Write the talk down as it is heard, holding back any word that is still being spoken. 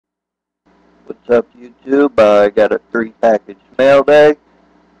What's up, YouTube? I got a 3-package mail day.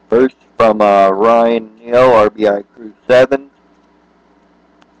 First from Ryan Neal, RBI Crew 7.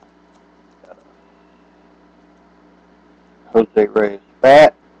 Got a Jose Reyes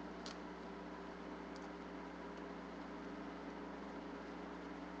bat.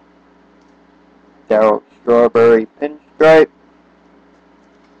 Darryl Strawberry pinstripe.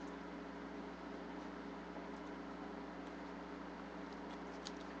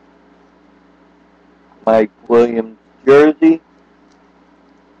 Mike Williams jersey.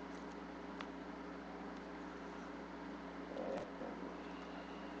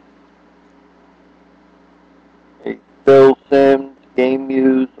 A Phil Simms game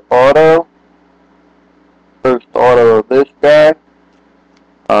used auto. First auto of this guy.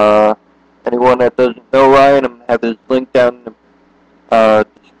 Anyone that doesn't know Ryan, I'm going to have his link down in the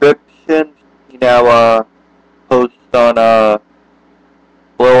description. He now posts on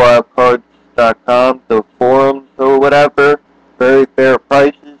blowoutcards.com, the forums or whatever. Very fair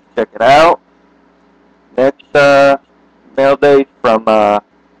prices. Check it out. Next mail day from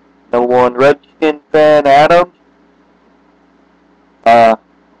number one Redskin fan, Adam. If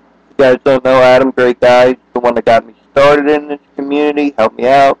you guys don't know Adam, great guy. He's the one that got me started in this community, helped me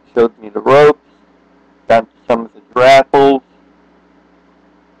out, showed me the ropes, got some of his raffles.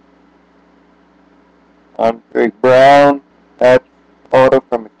 Andre Brown, that's auto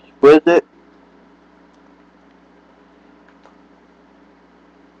from Exquisite.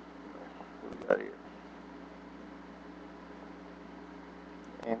 What we got here?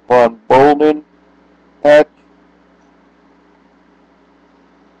 Anquan Bolden, patch.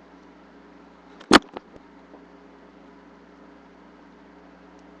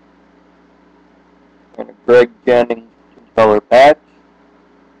 And a Greg Jennings color patch.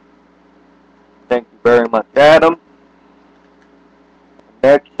 Thank you very much, Adam.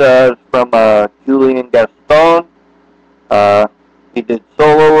 Next is from Julian Gaston. He did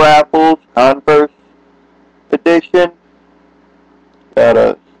solo raffles, Converse edition. Got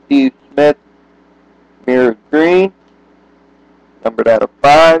a Steve Smith mirror green, numbered out of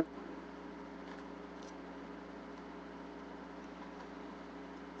 5.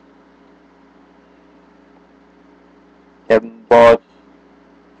 Kevin Boss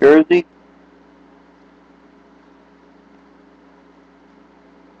jersey.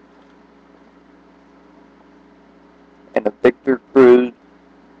 And a Victor Cruz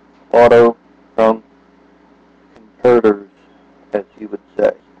auto from Converters, as he would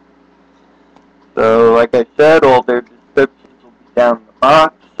say. So, like I said, all their descriptions will be down in the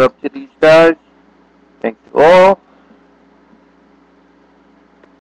box. Up to these guys. Thank you all.